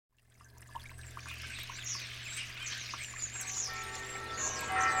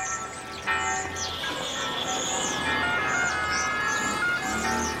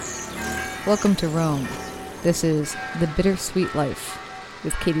Welcome to Rome. This is The Bittersweet Life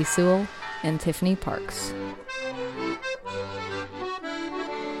with Katie Sewell and Tiffany Parks.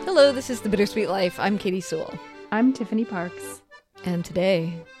 Hello, this is The Bittersweet Life. I'm Katie Sewell. I'm Tiffany Parks. And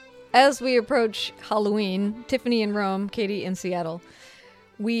today, as we approach Halloween, Tiffany in Rome, Katie in Seattle,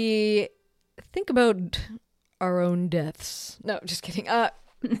 we think about our own deaths. No, just kidding.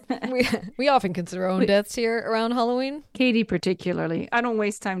 We often consider our own deaths here around Halloween. Katie particularly. I don't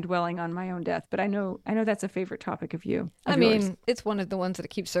waste time dwelling on my own death, but I know that's a favorite topic of you. I mean, it's one of the ones that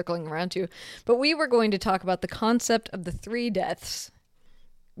keeps circling around you. But we were going to talk about the concept of the three deaths,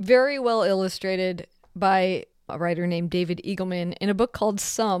 very well illustrated by a writer named David Eagleman in a book called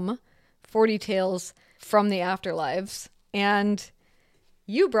Some, 40 Tales from the Afterlives. And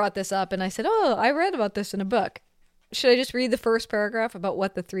you brought this up, and I said, oh, I read about this in a book. Should I just read the first paragraph about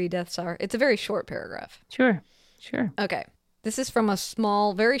what the three deaths are? It's a very short paragraph. Sure. Okay. This is from a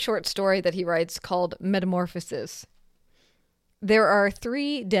small, very short story that he writes called Metamorphosis. There are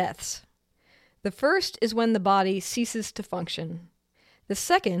three deaths. The first is when the body ceases to function. The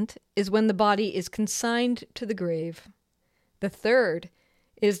second is when the body is consigned to the grave. The third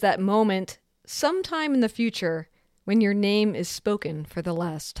is that moment sometime in the future when your name is spoken for the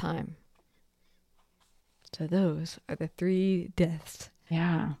last time. So those are the three deaths.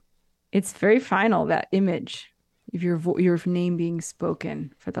 Yeah. It's very final, that image of your name being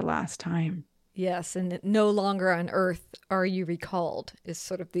spoken for the last time. Yes, and no longer on earth are you recalled is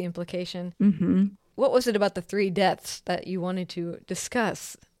sort of the implication. Mm-hmm. What was it about the three deaths that you wanted to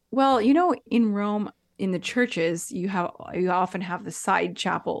discuss? Well, in Rome, in the churches, you often have the side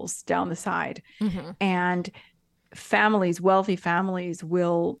chapels down the side. Mm-hmm. And wealthy families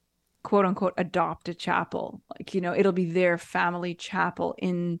will quote unquote adopt a chapel. It'll be their family chapel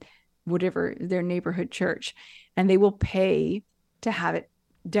in whatever their neighborhood church, and they will pay to have it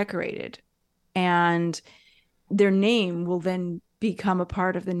decorated, and their name will then become a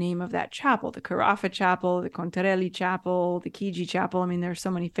part of the name of that chapel. The Carafa Chapel, the Contarelli Chapel, the Chigi Chapel. I mean, there's so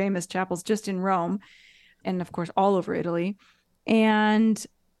many famous chapels just in Rome, and of course all over Italy. And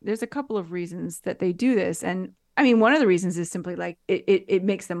there's a couple of reasons that they do this. And I mean, one of the reasons is simply like it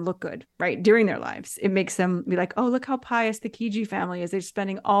makes them look good, right? During their lives, it makes them be like, oh, look how pious the Chigi family is. They're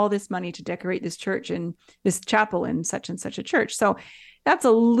spending all this money to decorate this church and this chapel in such and such a church. So that's a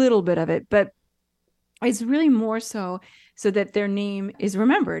little bit of it, but it's really more so that their name is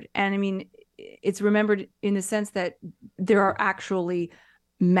remembered. And I mean, it's remembered in the sense that there are actually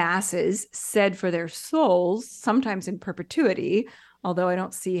masses said for their souls, sometimes in perpetuity. Although I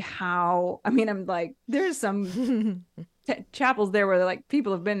don't see how, I mean, I'm like, there's some chapels there where like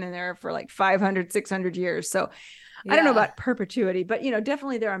people have been in there for like 500, 600 years. So yeah. I don't know about perpetuity, but,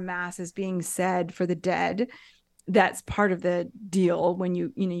 definitely there are masses being said for the dead. That's part of the deal when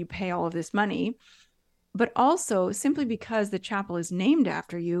you pay all of this money. But also simply because the chapel is named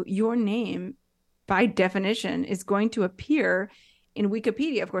after you, your name by definition is going to appear in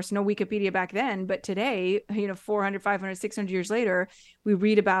Wikipedia. Of course, no Wikipedia back then, but today, 400, 500, 600 years later, we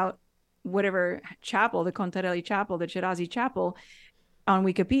read about whatever chapel, the Contarelli Chapel, the Chirazi Chapel on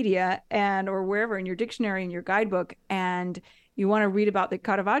Wikipedia or wherever in your dictionary, in your guidebook, and you want to read about the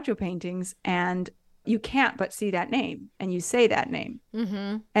Caravaggio paintings, and you can't but see that name, and you say that name.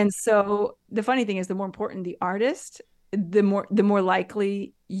 Mm-hmm. And so the funny thing is, the more important the artist, the more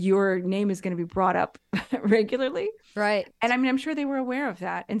likely your name is going to be brought up regularly. Right. And I mean, I'm sure they were aware of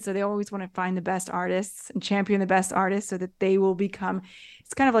that. And so they always want to find the best artists and champion the best artists so that they will become,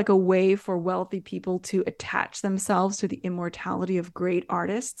 it's kind of like a way for wealthy people to attach themselves to the immortality of great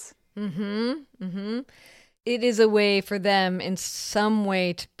artists. Mm-hmm. Mm-hmm. It is a way for them in some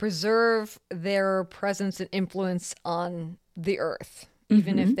way to preserve their presence and influence on the earth,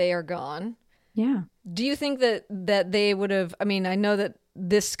 even if they are gone. Yeah. Do you think that they would have, I mean, I know that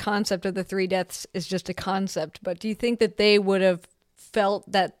this concept of the three deaths is just a concept, but do you think that they would have felt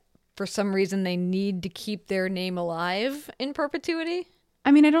that for some reason they need to keep their name alive in perpetuity?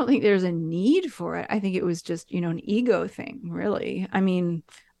 I mean, I don't think there's a need for it. I think it was just, an ego thing, really. I mean,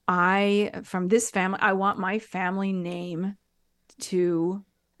 from this family, I want my family name to,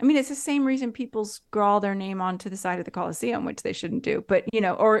 I mean, it's the same reason people scrawl their name onto the side of the Colosseum, which they shouldn't do, but,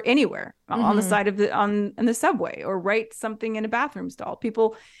 or anywhere on the side of on the subway, or write something in a bathroom stall.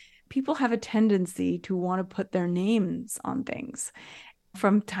 People have a tendency to want to put their names on things.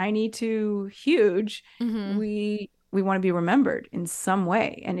 From tiny to huge, we want to be remembered in some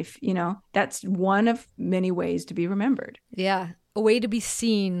way. And if, that's one of many ways to be remembered. Yeah. A way to be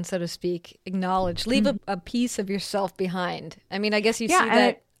seen, so to speak, acknowledged, leave a piece of yourself behind. I mean, I guess you see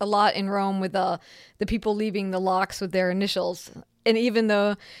that a lot in Rome with the people leaving the locks with their initials And even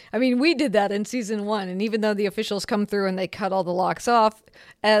though, I mean, we did that in season 1, and even though the officials come through and they cut all the locks off,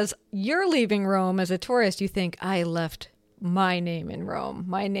 as you're leaving Rome as a tourist, you think, I left my name in Rome.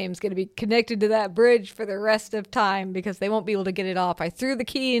 My name's going to be connected to that bridge for the rest of time because they won't be able to get it off. I threw the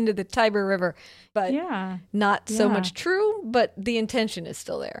key into the Tiber River, but not so much true, but the intention is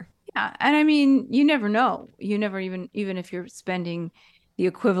still there. Yeah. And I mean, you never know. You never even if you're spending the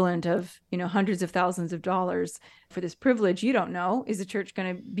equivalent of, hundreds of thousands of dollars for this privilege, you don't know. Is the church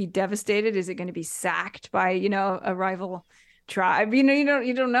going to be devastated? Is it going to be sacked by, a rival tribe? You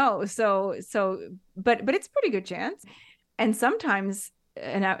don't know. So, but it's a pretty good chance. And sometimes,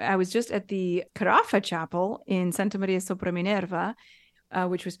 and I was just at the Carafa Chapel in Santa Maria sopra Minerva,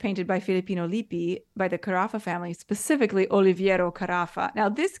 which was painted by Filippino Lippi, by the Carafa family, specifically Oliviero Carafa. Now,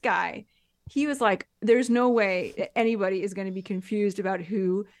 this guy, he was like, there's no way anybody is going to be confused about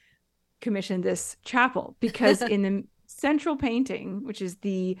who commissioned this chapel, because in the central painting, which is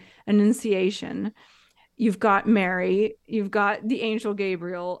the Annunciation, you've got Mary, you've got the angel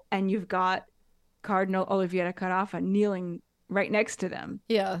Gabriel, and you've got Cardinal Oliviero Carafa kneeling right next to them.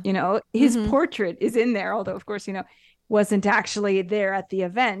 Yeah. His portrait is in there, although, of course, wasn't actually there at the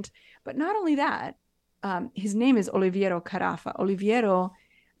event. But not only that, his name is Oliviero Carafa. Oliviero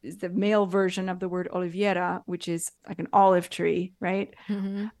is the male version of the word Oliviera, which is like an olive tree, right?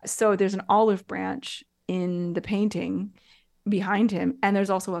 Mm-hmm. So there's an olive branch in the painting behind him, and there's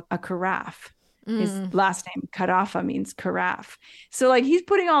also a carafe. His last name Carafa means carafe. So like he's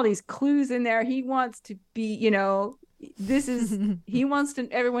putting all these clues in there. He wants to be, he wants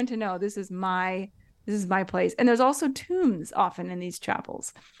everyone to know this is my place. And there's also tombs often in these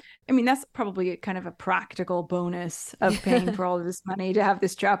chapels. I mean, that's probably a kind of a practical bonus of paying for all of this money to have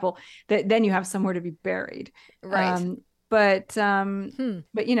this chapel, that then you have somewhere to be buried. Right. But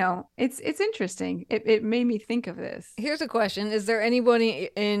it's interesting. It made me think of this. Here's a question. Is there anybody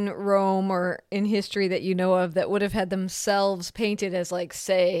in Rome or in history that you know of that would have had themselves painted as, like,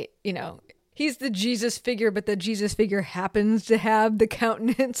 say, he's the Jesus figure, but the Jesus figure happens to have the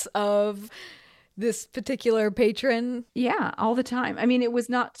countenance of this particular patron? Yeah, all the time. I mean, it was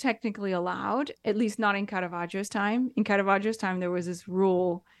not technically allowed, at least not in Caravaggio's time. In Caravaggio's time, there was this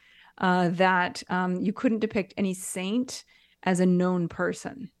rule that you couldn't depict any saint as a known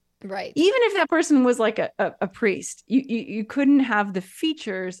person. Right. Even if that person was like a priest, you couldn't have the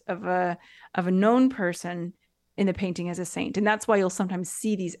features of a known person in the painting as a saint. And that's why you'll sometimes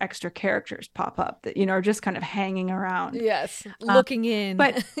see these extra characters pop up that, are just kind of hanging around. Yes. Looking in.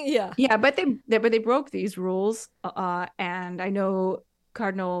 But yeah, but they broke these rules. And I know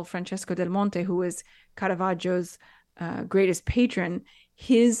Cardinal Francesco del Monte, who was Caravaggio's greatest patron,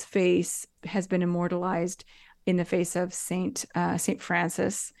 his face has been immortalized in the face of Saint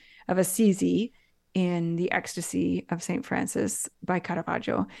Francis of Assisi in The Ecstasy of Saint Francis by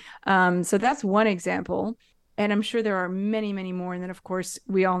Caravaggio. So that's one example. And I'm sure there are many, many more. And then, of course,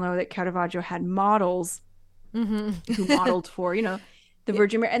 we all know that Caravaggio had models who modeled for, the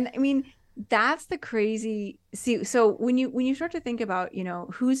Virgin Mary. And I mean, that's the crazy. See, so when you start to think about,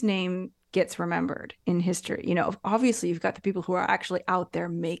 whose name gets remembered in history, obviously you've got the people who are actually out there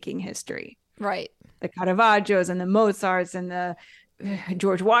making history. Right. The Caravaggios and the Mozarts and the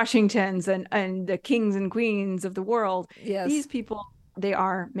George Washingtons and the kings and queens of the world. Yes. These people, they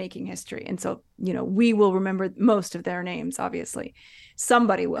are making history. And so, we will remember most of their names, obviously.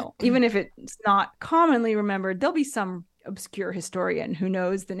 Somebody will. Even if it's not commonly remembered, there'll be some obscure historian who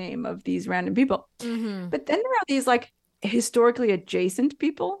knows the name of these random people. Mm-hmm. But then there are these like historically adjacent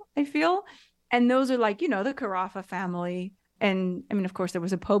people, I feel. And those are like, the Carafa family. And I mean, of course, there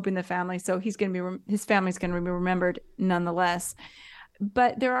was a pope in the family, so his family's going to be remembered nonetheless.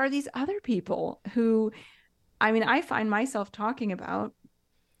 But there are these other people who, I mean, I find myself talking about,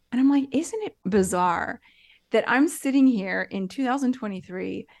 and I'm like, isn't it bizarre that I'm sitting here in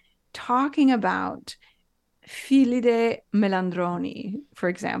 2023 talking about Filide Melandroni, for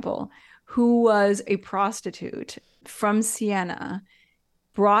example, who was a prostitute from Siena,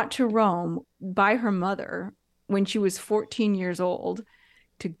 brought to Rome by her mother when she was 14 years old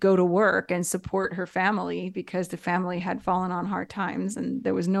to go to work and support her family because the family had fallen on hard times and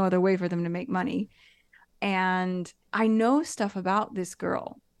there was no other way for them to make money. And I know stuff about this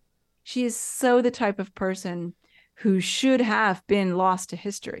girl. She is so the type of person who should have been lost to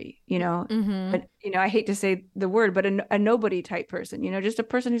history, Mm-hmm. but, I hate to say the word, but a nobody type person, just a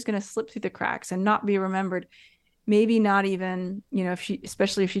person who's going to slip through the cracks and not be remembered. Maybe not even,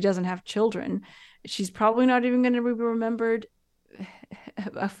 especially if she doesn't have children, she's probably not even going to be remembered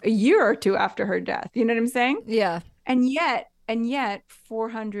a year or two after her death. You know what I'm saying? Yeah. And yet And yet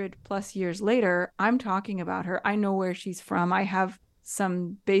 400 plus years later, I'm talking about her. I know where she's from. I have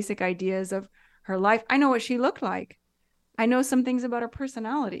some basic ideas of her life. I know what she looked like. I know some things about her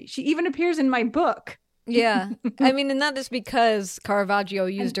personality. She even appears in my book. Yeah. I mean, and that is because Caravaggio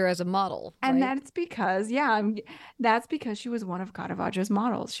used And, her as a model, and right? that's because, that's because she was one of Caravaggio's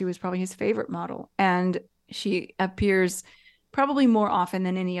models. She was probably his favorite model. And she appears probably more often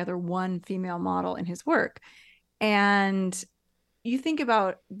than any other one female model in his work. And you think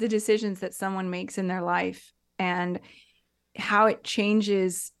about the decisions that someone makes in their life and how it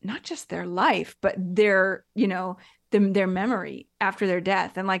changes not just their life, but their, their memory after their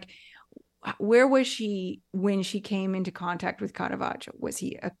death. And like, where was she when she came into contact with Caravaggio? Was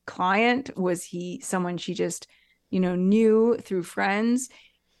he a client? Was he someone she just, knew through friends?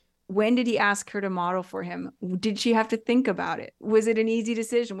 When did he ask her to model for him? Did she have to think about it? Was it an easy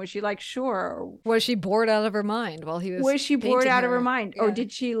decision? Was she like, sure? Was she bored out of her mind while he was Was she bored painting out of her her? mind? Yeah. Or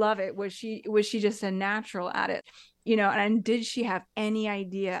did she love it? Was she just a natural at it? And did she have any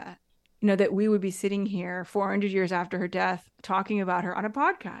idea, that we would be sitting here 400 years after her death talking about her on a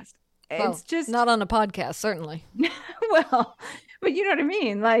podcast? Well, It's just not on a podcast, certainly. well, but you know what I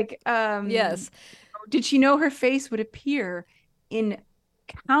mean? Like, Yes. did she know her face would appear in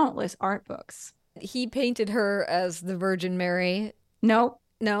countless art books? He painted her as the Virgin Mary. No,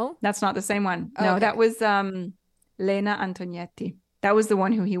 No? that's not the same one. No, Okay. that was Lena Antonietti. That was the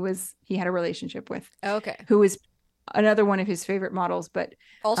one who he had a relationship with, Okay. who was another one of his favorite models, but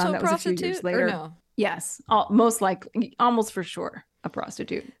Also a that was a few years prostitute later. or no? Yes, most likely, almost for sure, a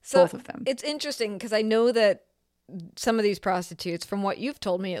prostitute. So both of them. it's interesting because I know that some of these prostitutes, from what you've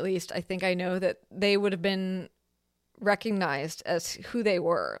told me at least, I think I know that they would have been recognized as who they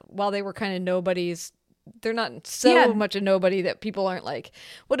were while they were kind of nobodies. They're not so much a nobody that people aren't like,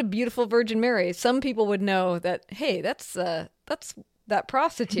 what a beautiful Virgin Mary. Some people would know that, hey, that's that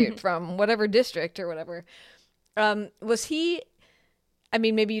prostitute from whatever district or whatever. Was he, I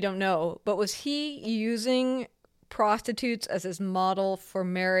mean, maybe you don't know, but was he using prostitutes as his model for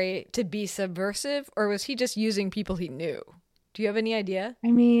Mary to be subversive, or was he just using people he knew? Do you have any idea?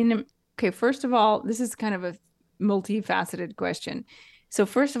 I mean, okay, first of all, this is kind of a multifaceted question. So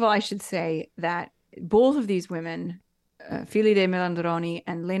first of all, I should say that both of these women, Filide Melandroni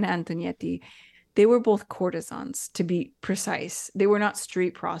and Lena Antonietti, they were both courtesans, to be precise. They were not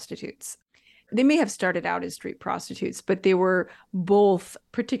street prostitutes. They may have started out as street prostitutes, but they were both,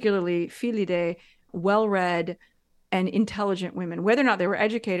 particularly Filide, well-read and intelligent women. Whether or not they were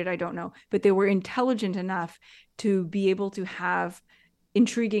educated, I don't know, but they were intelligent enough to be able to have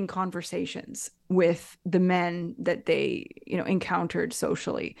intriguing conversations with the men that they, encountered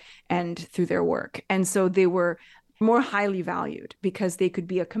socially and through their work. And so they were more highly valued because they could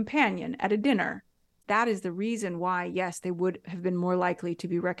be a companion at a dinner. That is the reason why, yes, they would have been more likely to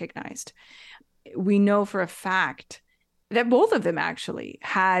be recognized. We know for a fact that both of them actually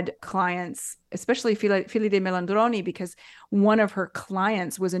had clients, especially Filide Melandroni, because one of her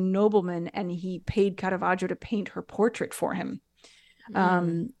clients was a nobleman and he paid Caravaggio to paint her portrait for him,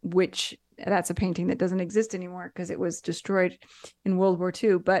 which that's a painting that doesn't exist anymore because it was destroyed in World War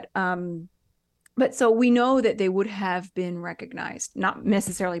II. But so we know that they would have been recognized, not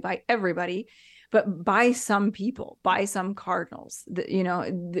necessarily by everybody, but by some people, by some cardinals.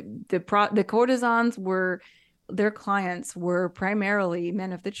 The courtesans were, their clients were primarily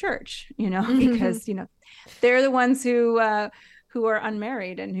men of the church, because they're the ones who are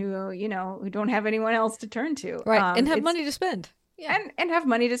unmarried and who don't have anyone else to turn to, right? And have money to spend. Yeah. And have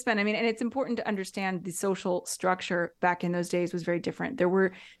money to spend. I mean, and it's important to understand the social structure back in those days was very different. There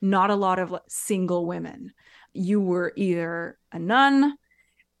were not a lot of single women. You were either a nun,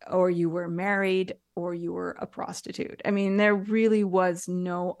 or you were married, or you were a prostitute. I mean, there really was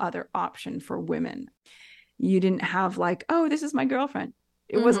no other option for women. You didn't have like, oh, this is my girlfriend.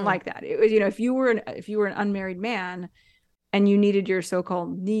 It wasn't like that. It was, if you were an unmarried man and you needed your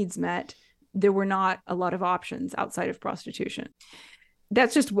so-called needs met, there were not a lot of options outside of prostitution.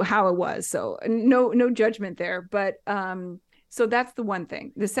 That's just how it was. So no judgment there. But so that's the one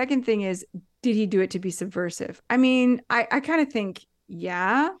thing. The second thing is, did he do it to be subversive? I mean, I kind of think,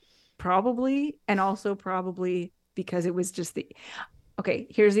 yeah, probably. And also probably because it was just okay,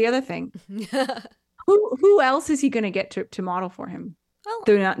 here's the other thing. Who else is he going to get to model for him?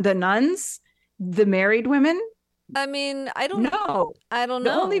 Well, the nuns, the married women? I mean, I don't know. I don't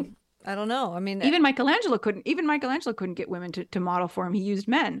know. I mean, even Michelangelo couldn't get women to model for him. He used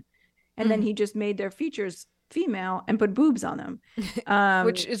men. And then he just made their features female and put boobs on them.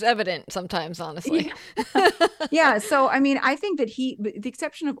 Which is evident sometimes, honestly. Yeah. Yeah. So, I mean, I think that with the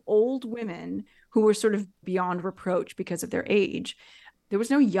exception of old women who were sort of beyond reproach because of their age, there was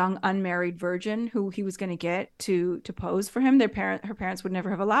no young unmarried virgin who he was going to get to pose for him. Her parents would never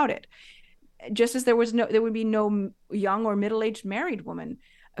have allowed it. Just as there would be no young or middle-aged married woman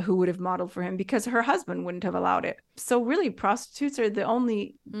who would have modeled for him because her husband wouldn't have allowed it. So really, prostitutes are the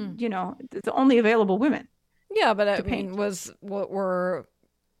only, the only available women. Yeah, but I mean, was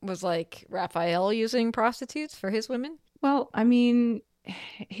like Raphael using prostitutes for his women? Well, I mean,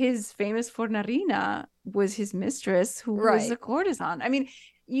 his famous Fornarina was his mistress, who was a courtesan. I mean,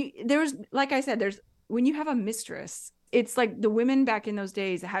 like I said, when you have a mistress, it's like the women back in those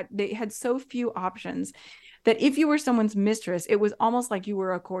days had so few options that if you were someone's mistress, it was almost like you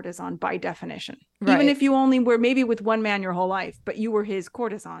were a courtesan by definition. Right. Even if you only were maybe with one man your whole life, but you were his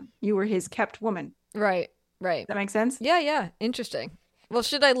courtesan, you were his kept woman. Right. Does that make sense? Yeah. Interesting. Well,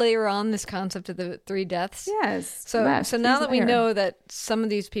 should I layer on this concept of the 3 deaths? Yes. So now that we know that some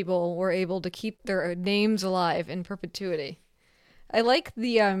of these people were able to keep their names alive in perpetuity, I like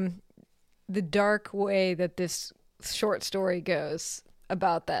the dark way that this short story goes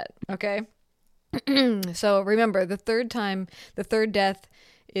about that. Okay. So remember, the third death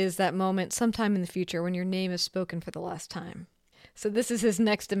is that moment sometime in the future when your name is spoken for the last time. So this is his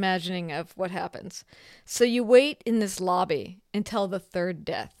next imagining of what happens. So you wait in this lobby until the 3rd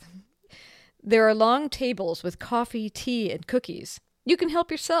death. There are long tables with coffee, tea, and cookies. You can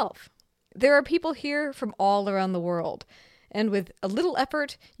help yourself. There are people here from all around the world, and with a little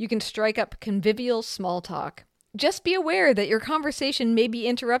effort, you can strike up convivial small talk. Just be aware that your conversation may be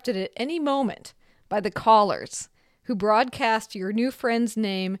interrupted at any moment by the callers, who broadcast your new friend's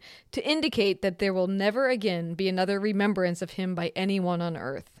name to indicate that there will never again be another remembrance of him by anyone on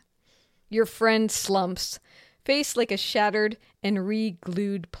earth. Your friend slumps, face like a shattered and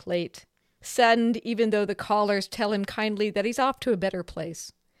re-glued plate, saddened even though the callers tell him kindly that he's off to a better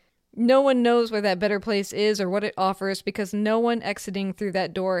place. No one knows where that better place is or what it offers because no one exiting through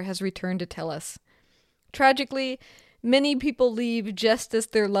that door has returned to tell us. Tragically, many people leave just as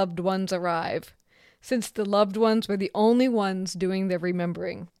their loved ones arrive, since the loved ones were the only ones doing the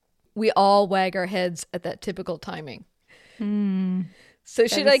remembering. We all wag our heads at that typical timing. So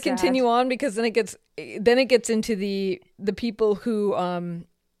should I continue on? Because then it gets into the people who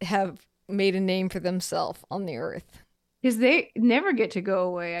have made a name for themselves on the earth. Because they never get to go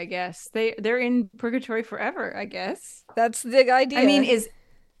away, I guess. They're in purgatory forever, I guess. That's the idea. I mean,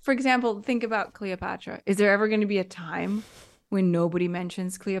 for example, think about Cleopatra. Is there ever going to be a time when nobody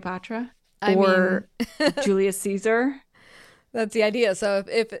mentions Cleopatra? Or Julius Caesar? That's the idea. So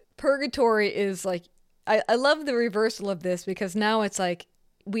if purgatory is like, I love the reversal of this because now it's like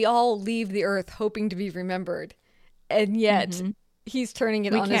we all leave the earth hoping to be remembered. And yet he's turning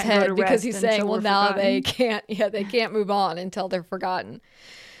it on his head because he's saying, well, now they can't move on until they're forgotten.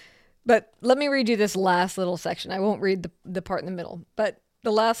 But let me read you this last little section. I won't read the part in the middle, but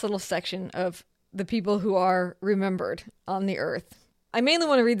the last little section of the people who are remembered on the earth. I mainly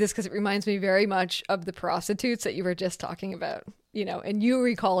want to read this because it reminds me very much of the prostitutes that you were just talking about, and you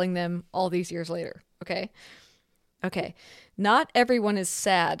recalling them all these years later. Okay. Not everyone is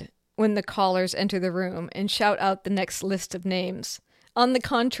sad when the callers enter the room and shout out the next list of names. On the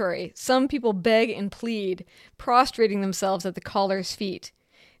contrary, some people beg and plead, prostrating themselves at the callers' feet.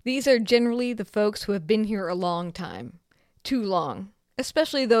 These are generally the folks who have been here a long time. Too long.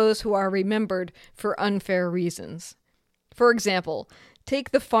 Especially those who are remembered for unfair reasons. For example,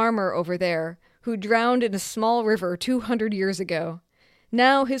 take the farmer over there, who drowned in a small river 200 years ago.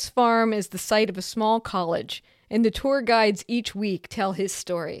 Now his farm is the site of a small college, and the tour guides each week tell his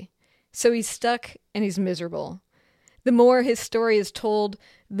story. So he's stuck and he's miserable. The more his story is told,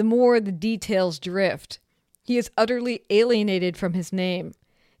 the more the details drift. He is utterly alienated from his name.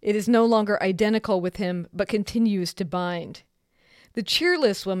 It is no longer identical with him, but continues to bind. The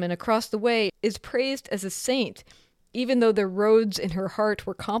cheerless woman across the way is praised as a saint, even though the roads in her heart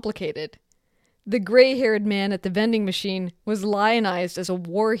were complicated. The gray-haired man at the vending machine was lionized as a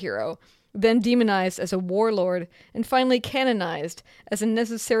war hero, then demonized as a warlord, and finally canonized as a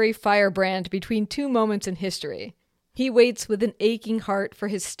necessary firebrand between 2 moments in history. He waits with an aching heart for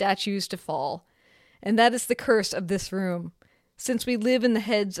his statues to fall. And that is the curse of this room. Since we live in the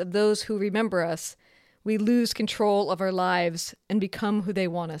heads of those who remember us, we lose control of our lives and become who they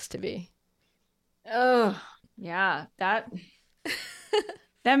want us to be. Oh, yeah,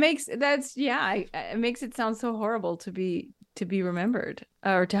 it makes it sound so horrible to be remembered,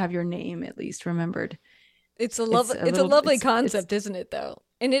 or to have your name at least remembered. It's a lovely concept, isn't it, though?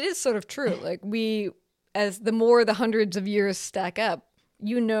 And it is sort of true. Like as the more the hundreds of years stack up,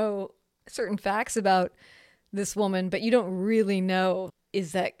 you know certain facts about this woman, but you don't really know,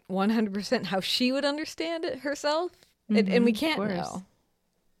 is that 100% how she would understand it herself? And we Of can't course. know.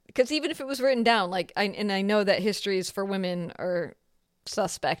 Because even if it was written down, like, I know that histories for women are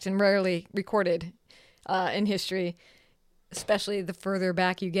suspect and rarely recorded in history, especially the further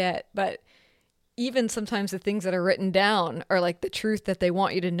back you get. But even sometimes the things that are written down are like the truth that they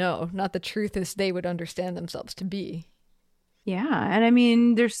want you to know, not the truth as they would understand themselves to be. Yeah. And I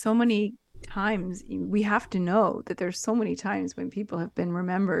mean, there's so many times we have to know that there's so many times when people have been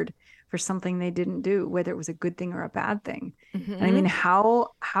remembered for something they didn't do, whether it was a good thing or a bad thing. And I mean, how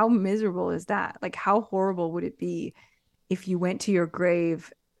miserable is that? Like, how horrible would it be if you went to your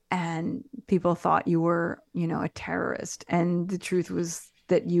grave and people thought you were, you know, a terrorist, and the truth was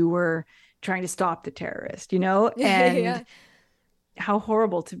that you were trying to stop the terrorist, you know? Yeah. And how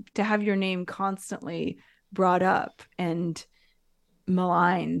horrible to have your name constantly brought up and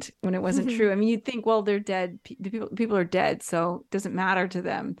maligned when it wasn't true. I mean, you'd think, well, they're dead. People are dead, so it doesn't matter to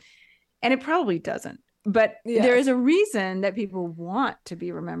them. And it probably doesn't. But there is a reason that people want to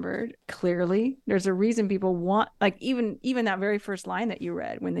be remembered. Clearly, there's a reason people want, like, even that very first line that you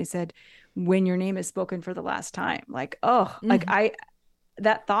read when they said, "When your name is spoken for the last time," like, oh, like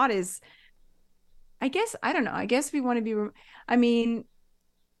that thought is, I guess, I don't know. I guess we want to be. I mean,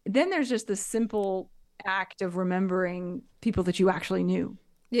 then there's just the simple act of remembering people that you actually knew.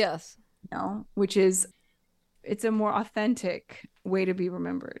 Yes. You know, which is, it's a more authentic way to be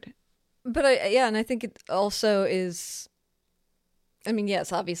remembered. But and I think it also is, I mean,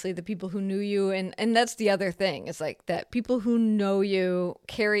 yes, obviously the people who knew you, and that's the other thing, is like that people who know you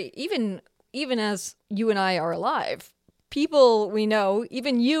carry, even as you and I are alive, people we know,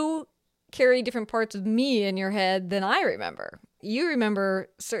 even you carry different parts of me in your head than I remember. You remember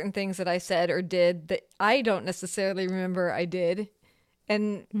certain things that I said or did that I don't necessarily remember I did,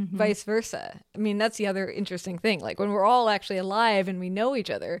 and vice versa. I mean, that's the other interesting thing. Like, when we're all actually alive and we know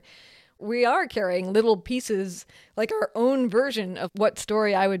each other, we are carrying little pieces, like our own version of what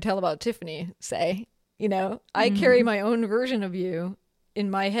story I would tell about Tiffany, say. You know, I carry my own version of you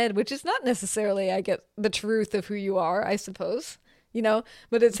in my head, which is not necessarily, I get, the truth of who you are, I suppose, you know,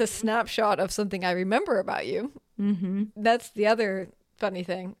 but it's a snapshot of something I remember about you. That's the other funny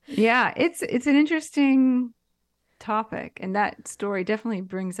thing. Yeah, it's an interesting topic, and that story definitely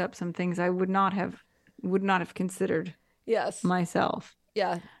brings up some things I would not have considered Yes. myself.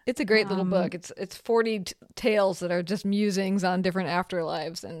 Yeah, it's a great little book. It's 40 tales that are just musings on different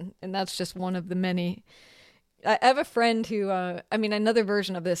afterlives, and that's just one of the many. I have a friend who, I mean, another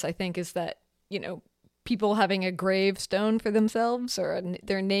version of this, I think, is that, you know, people having a gravestone for themselves or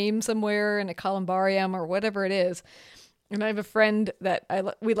their name somewhere in a columbarium or whatever it is. And I have a friend that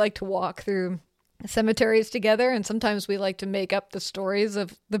we like to walk through cemeteries together, and sometimes we like to make up the stories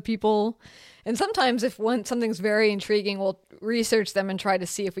of the people, and sometimes if something's very intriguing, we'll research them and try to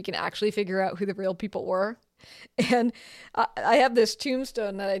see if we can actually figure out who the real people were. And I have this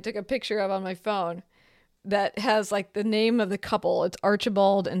tombstone that I took a picture of on my phone that has like the name of the couple. It's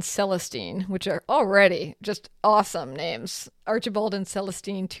Archibald and Celestine, which are already just awesome names. Archibald and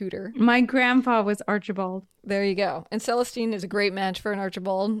Celestine Tudor. My grandpa was Archibald. There you go. And Celestine is a great match for an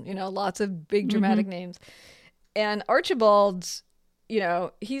Archibald. You know, lots of big dramatic names. And Archibald's, you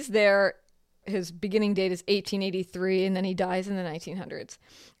know, he's there. His beginning date is 1883, and then he dies in the 1900s.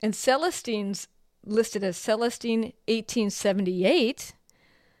 And Celestine's listed as Celestine 1878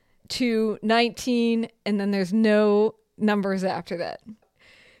 to 19, and then there's no numbers after that.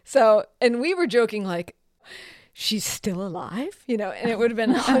 So, and we were joking like, she's still alive, you know, and it would have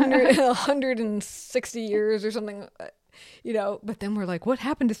been 160 years or something, you know, but then we're like, what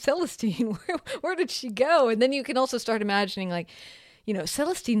happened to Celestine? Where did she go? And then you can also start imagining like, you know,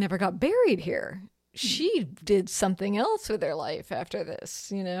 Celestine never got buried here. She did something else with her life after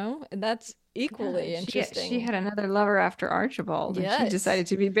this, you know, and that's equally interesting. She had another lover after Archibald, and she decided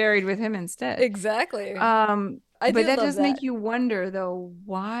to be buried with him instead. Exactly. But that does make you wonder, though,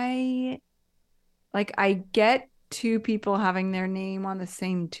 why? Like, I get two people having their name on the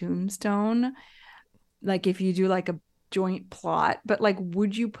same tombstone, like if you do like a joint plot, but like,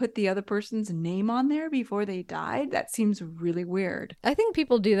 would you put the other person's name on there before they died? That seems really weird. I think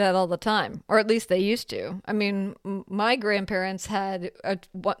people do that all the time, or at least they used to. I mean, my grandparents had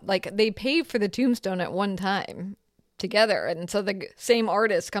they paid for the tombstone at one time together, and so the same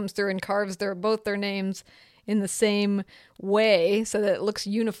artist comes through and carves both their names in the same way so that it looks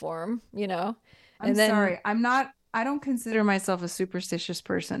uniform, you know. Sorry, I don't consider myself a superstitious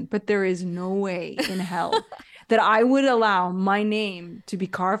person, but there is no way in hell that I would allow my name to be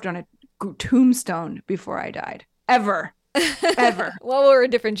carved on a tombstone before I died. Ever. Ever. Well, we're a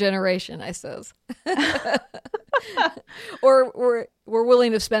different generation, I suppose. Or we're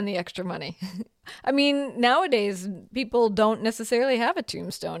willing to spend the extra money. I mean, nowadays people don't necessarily have a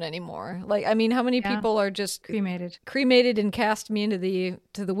tombstone anymore. Like, I mean, how many people are just cremated and cast me into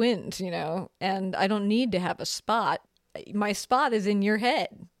the wind, you know? And I don't need to have a spot. My spot is in your head,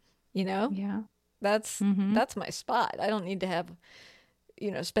 you know? Yeah. That's my spot. I don't need to have,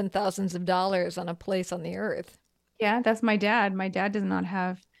 spend thousands of dollars on a place on the earth. Yeah, that's my dad. My dad does not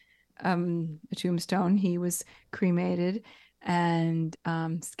have a tombstone. He was cremated and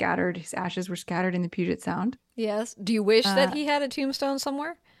scattered. His ashes were scattered in the Puget Sound. Yes. Do you wish that he had a tombstone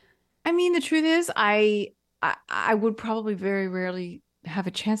somewhere? I mean, the truth is, I would probably very rarely have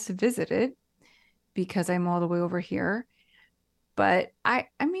a chance to visit it because I'm all the way over here. But I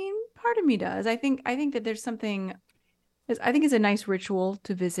mean, part of me does. I think that there's something. I think it's a nice ritual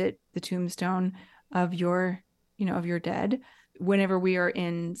to visit the tombstone of your dead. Whenever we are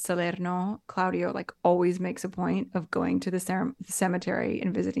in Salerno, Claudio like always makes a point of going to the cemetery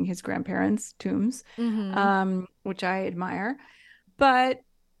and visiting his grandparents' tombs, which I admire. But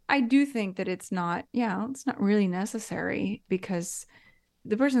I do think that it's not really necessary because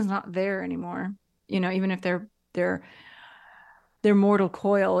the person's not there anymore. Even if their mortal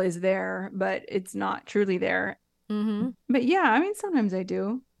coil is there, but it's not truly there. But yeah, I mean, sometimes I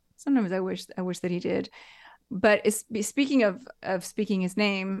do. Sometimes I wish that he did. But speaking of speaking his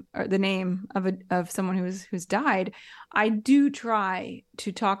name or the name of someone who's died, I do try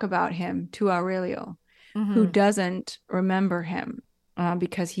to talk about him to Aurelio, who doesn't remember him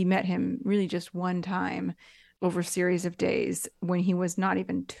because he met him really just one time over a series of days when he was not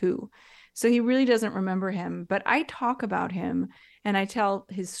even 2. So he really doesn't remember him. But I talk about him and I tell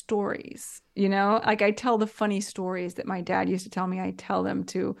his stories, like I tell the funny stories that my dad used to tell me. I tell them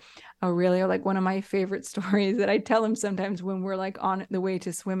to Aurelio. Like one of my favorite stories that I tell him sometimes when we're like on the way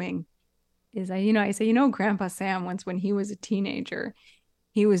to swimming is I say, Grandpa Sam, once when he was a teenager,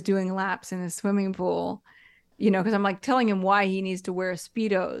 he was doing laps in the swimming pool, because I'm like telling him why he needs to wear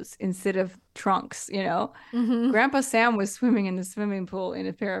Speedos instead of trunks, Grandpa Sam was swimming in the swimming pool in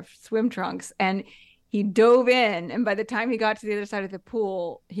a pair of swim trunks and he dove in, and by the time he got to the other side of the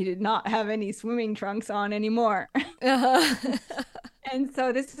pool, he did not have any swimming trunks on anymore. And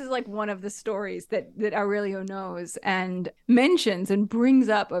so this is like one of the stories that Aurelio knows and mentions and brings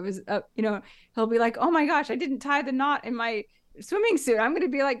up of his, he'll be like, oh my gosh, I didn't tie the knot in my swimming suit. I'm going to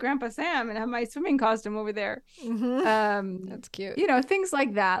be like Grandpa Sam and have my swimming costume over there. That's cute. Things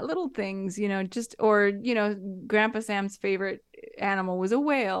like that, little things, Grandpa Sam's favorite animal was a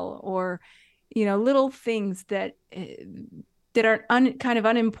whale, or little things that are kind of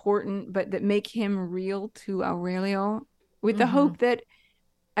unimportant, but that make him real to Aurelio, with the hope that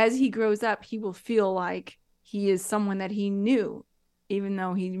as he grows up, he will feel like he is someone that he knew, even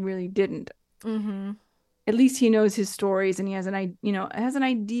though he really didn't. At least he knows his stories and he has an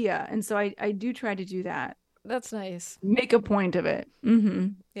idea. And so I do try to do that. That's nice. Make a point of it.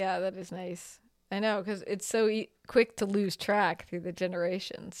 Yeah, that is nice. I know, because it's so quick to lose track through the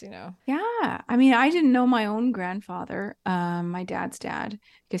generations, Yeah. I mean, I didn't know my own grandfather, my dad's dad,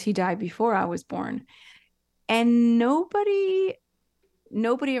 because he died before I was born. And nobody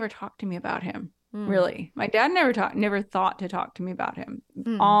ever talked to me about him, really. My dad never thought to talk to me about him.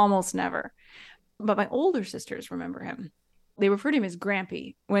 Almost never. But my older sisters remember him. They refer to him as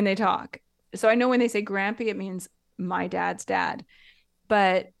Grampy when they talk. So I know when they say Grampy, it means my dad's dad.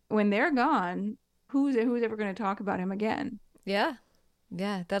 But when they're gone, who's ever going to talk about him again? Yeah.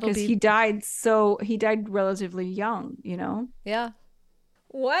 That'll be, because he died relatively young, Yeah.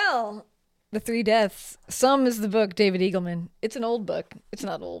 Well, The Three Deaths. Some is the book, David Eagleman. It's an old book. It's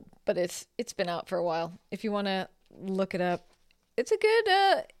not old, but it's been out for a while. If you want to look it up, it's a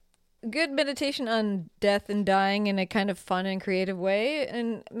good meditation on death and dying in a kind of fun and creative way,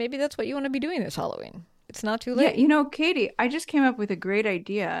 and maybe that's what you want to be doing this Halloween. It's not too late. Yeah, Katie, I just came up with a great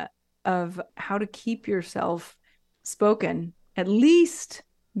idea of how to keep yourself spoken, at least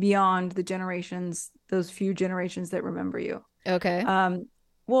beyond those few generations that remember you. Okay.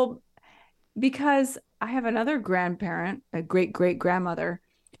 Well, because I have another grandparent, a great-great-grandmother,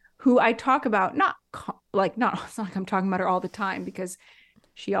 who I talk about, it's not like I'm talking about her all the time because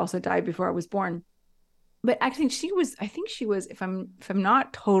she also died before I was born. But actually I think she was, if I'm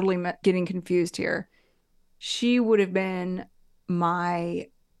not totally getting confused here, she would have been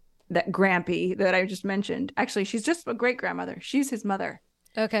that Grampy that I just mentioned. Actually, she's just a great grandmother. She's his mother.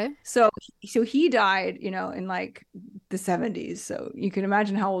 Okay. So he died, in like the 70s. So you can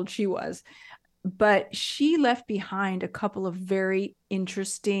imagine how old she was. But she left behind a couple of very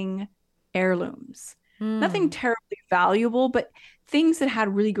interesting heirlooms. Nothing terribly valuable, but things that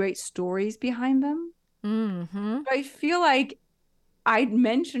had really great stories behind them. Mm-hmm. I feel like I'd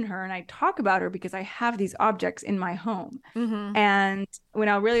mention her and I talk about her because I have these objects in my home. Mm-hmm. And when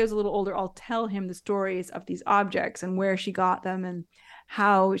Aurelio was a little older, I'll tell him the stories of these objects and where she got them and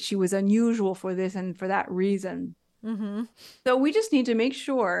how she was unusual for this and for that reason. Mm-hmm. So we just need to make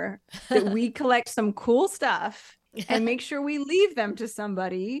sure that we collect some cool stuff and make sure we leave them to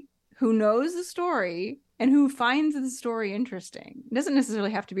somebody who knows the story and who finds the story interesting. It doesn't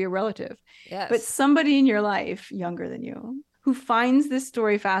necessarily have to be a relative, Yes. but somebody in your life younger than you who finds this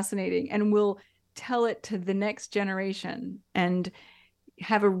story fascinating and will tell it to the next generation and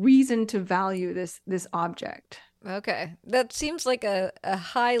have a reason to value this object. Okay. That seems like a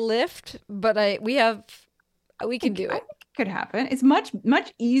high lift, but we can do I it. think it could happen. It's much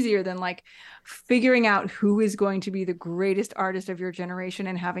easier than like figuring out who is going to be the greatest artist of your generation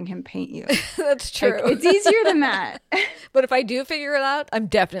and having him paint you. That's true. Like, it's easier than that. But if I do figure it out, I'm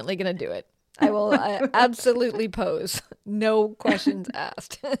definitely going to do it. I will absolutely pose. No questions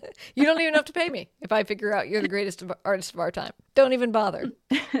asked. You don't even have to pay me if I figure out you're the greatest artist of our time. Don't even bother.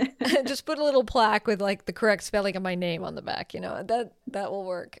 Just put a little plaque with like the correct spelling of my name on the back. That will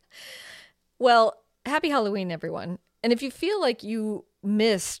work. Well, happy Halloween, everyone. And if you feel like you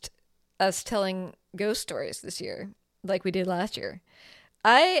missed us telling ghost stories this year, like we did last year,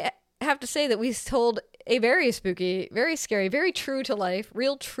 I have to say that we told a very spooky, very scary, very true to life,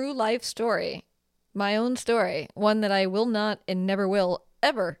 real true life story. My own story. One that I will not and never will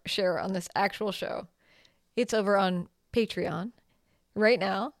ever share on this actual show. It's over on Patreon right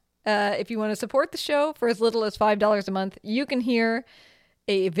now. If you want to support the show for as little as $5 a month, you can hear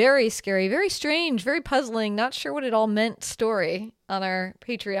a very scary, very strange, very puzzling, not sure what it all meant story on our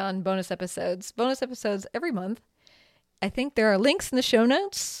Patreon bonus episodes. Bonus episodes every month. I think there are links in the show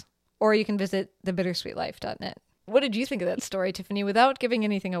notes, or you can visit thebittersweetlife.net. What did you think of that story, Tiffany, without giving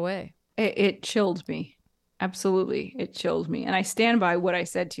anything away? It chilled me. Absolutely. It chilled me. And I stand by what I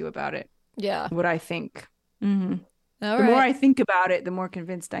said to you about it. Yeah. What I think. Mm-hmm. The more I think about it, the more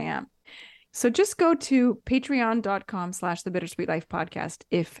convinced I am. So just go to patreon.com/thebittersweetlifepodcast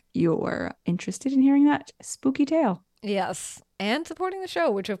if you're interested in hearing that spooky tale. Yes. And supporting the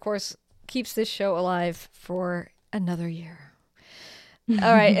show, which of course keeps this show alive for another year.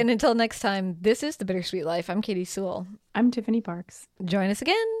 All right. And until next time, this is The Bittersweet Life. I'm Katie Sewell. I'm Tiffany Parks. Join us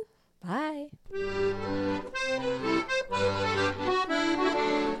again. Bye.